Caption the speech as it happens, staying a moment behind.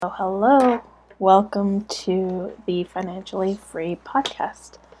Hello. Welcome to the Financially Free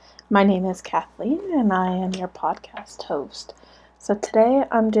podcast. My name is Kathleen and I am your podcast host. So today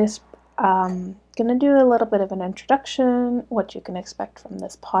I'm just going to do a little bit of an introduction, what you can expect from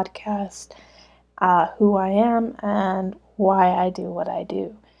this podcast, who I am, and why I do what I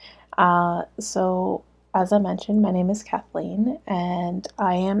do. So, as I mentioned, my name is Kathleen and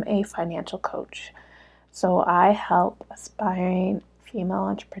I am a financial coach. So I help aspiring female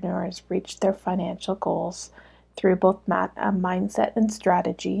entrepreneurs reach their financial goals through both mindset and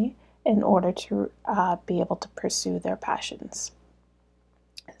strategy in order to be able to pursue their passions.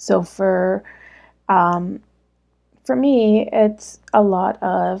 So for me, it's a lot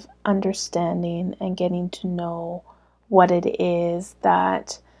of understanding and getting to know what it is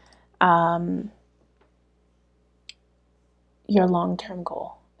that your long-term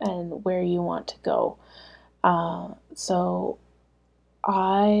goal and where you want to go. So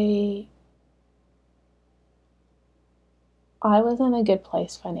I was in a good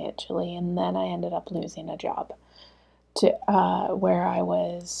place financially, and then I ended up losing a job to where I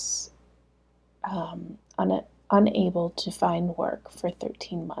was unable to find work for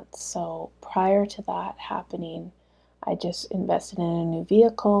 13 months. So prior to that happening, I just invested in a new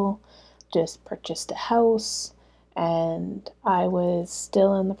vehicle, just purchased a house, and I was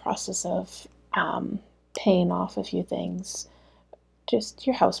still in the process of paying off a few things, just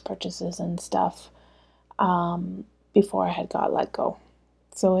your house purchases and stuff, before I had got let go.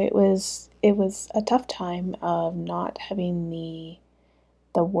 So it was a tough time of not having the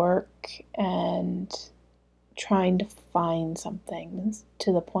work and trying to find something,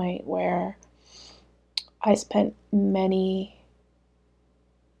 to the point where I spent many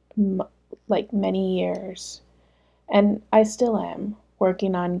years, and I still am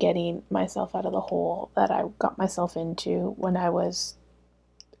working on getting myself out of the hole that I got myself into when I was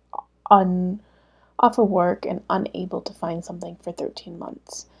off of work and unable to find something for 13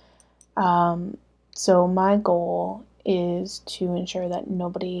 months. So my goal is to ensure that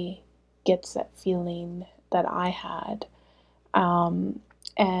nobody gets that feeling that I had. And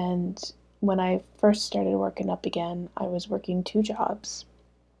when I first started working up again, I was working 2 jobs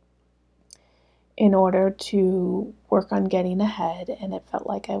in order to work on getting ahead, and it felt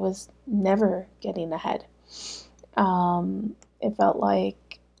like I was never getting ahead. It felt like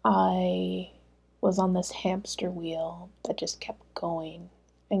I was on this hamster wheel that just kept going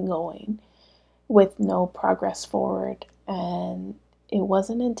and going with no progress forward. And it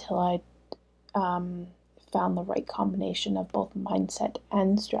wasn't until I found the right combination of both mindset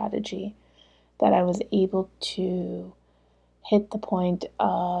and strategy that I was able to hit the point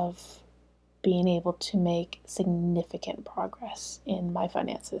of being able to make significant progress in my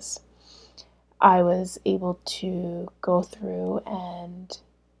finances. I was able to go through and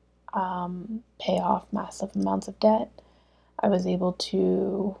pay off massive amounts of debt. I was able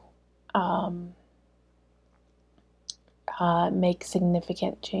to make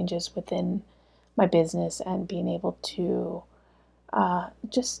significant changes within my business and being able to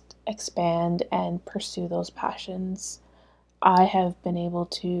just expand and pursue those passions. I have been able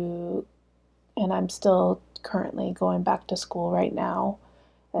to, and I'm still currently going back to school right now.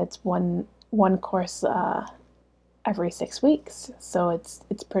 It's one course every 6 weeks, so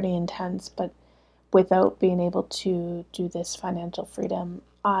it's pretty intense. But without being able to do this financial freedom,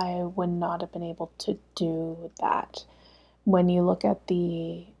 I would not have been able to do that. When you look at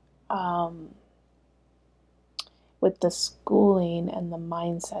with the schooling and the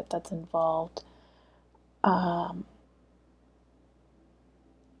mindset that's involved, I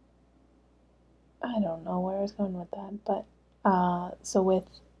don't know where I was going with that, but so with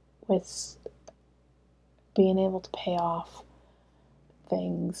being able to pay off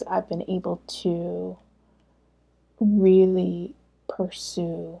things, I've been able to really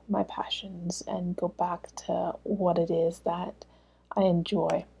pursue my passions and go back to what it is that I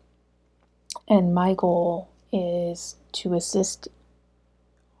enjoy. And my goal is to assist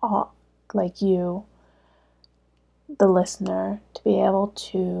like you, the listener, to be able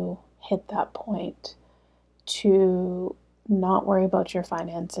to hit that point, to not worry about your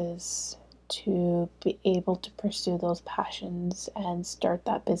finances, to be able to pursue those passions and start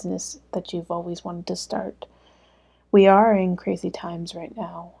that business that you've always wanted to start. We are in crazy times right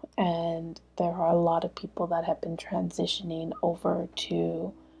now, and there are a lot of people that have been transitioning over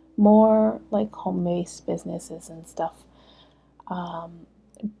to more like home-based businesses and stuff.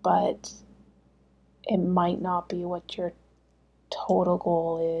 But it might not be what your total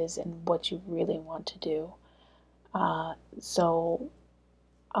goal is and what you really want to do. So,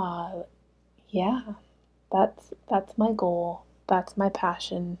 yeah, that's my goal. That's my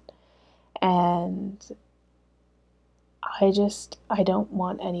passion. And I don't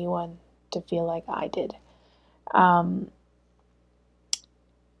want anyone to feel like I did. Um,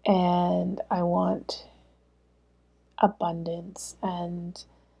 and I want abundance, and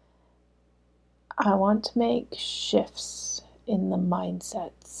I want to make shifts in the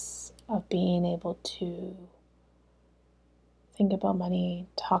mindsets of being able to think about money,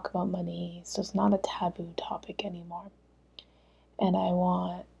 talk about money, so it's not a taboo topic anymore. And I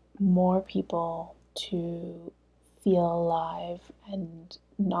want more people to feel alive and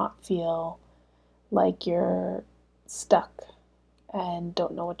not feel like you're stuck and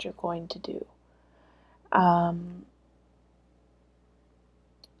don't know what you're going to do.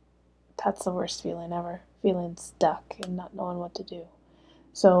 That's the worst feeling ever, feeling stuck and not knowing what to do.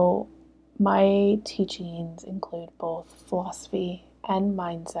 So, my teachings include both philosophy and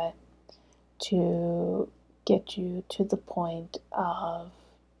mindset to get you to the point of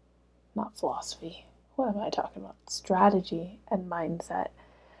not philosophy. What am I talking about? Strategy and mindset,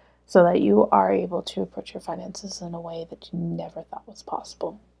 so that you are able to approach your finances in a way that you never thought was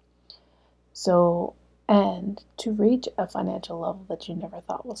possible. So, and to reach a financial level that you never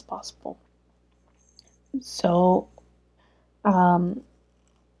thought was possible. So, um,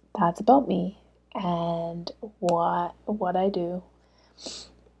 that's about me and what I do.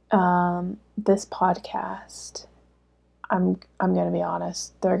 This podcast, I'm gonna be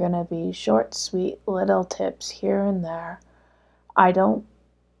honest, they're gonna be short, sweet little tips here and there. I don't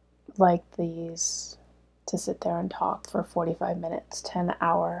like these to sit there and talk for 45 minutes to an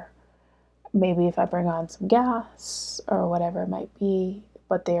hour. Maybe if I bring on some gas or whatever it might be,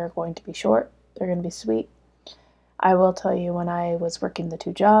 but they are going to be short. They're going to be sweet. I will tell you, when I was working the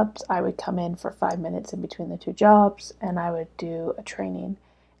 2 jobs, I would come in for 5 minutes in between the 2 jobs and I would do a training.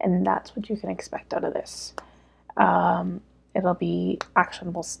 And that's what you can expect out of this. It'll be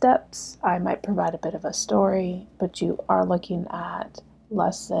actionable steps. I might provide a bit of a story, but you are looking at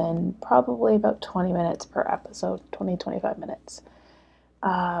less than probably about 20 minutes per episode, 20, 25 minutes,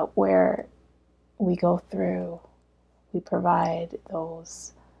 where we go through, we provide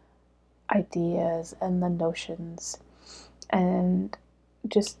those ideas and the notions and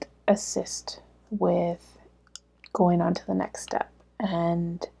just assist with going on to the next step.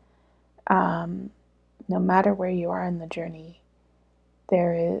 And no matter where you are in the journey,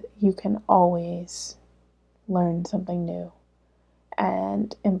 you can always learn something new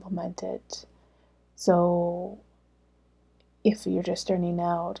and implement it. So if you're just starting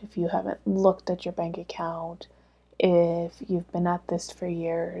out, if you haven't looked at your bank account, if you've been at this for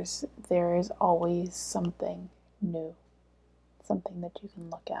years, there is always something new, something that you can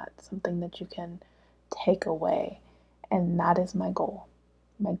look at, something that you can take away. And that is my goal.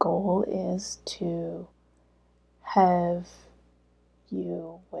 My goal is to have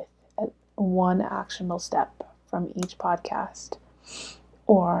you with one actionable step from each podcast,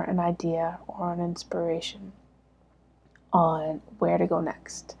 or an idea or an inspiration on where to go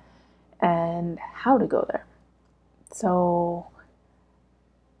next and how to go there. So,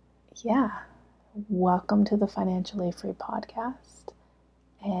 yeah, welcome to the Financially Free podcast.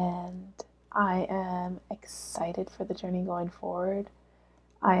 And I am excited for the journey going forward.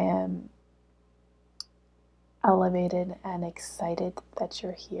 I am elevated and excited that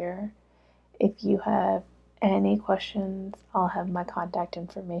you're here. If you have any questions, I'll have my contact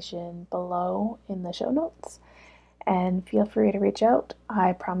information below in the show notes. And feel free to reach out.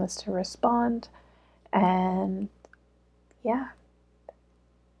 I promise to respond. And yeah,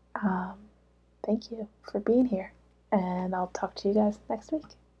 thank you for being here. And I'll talk to you guys next week.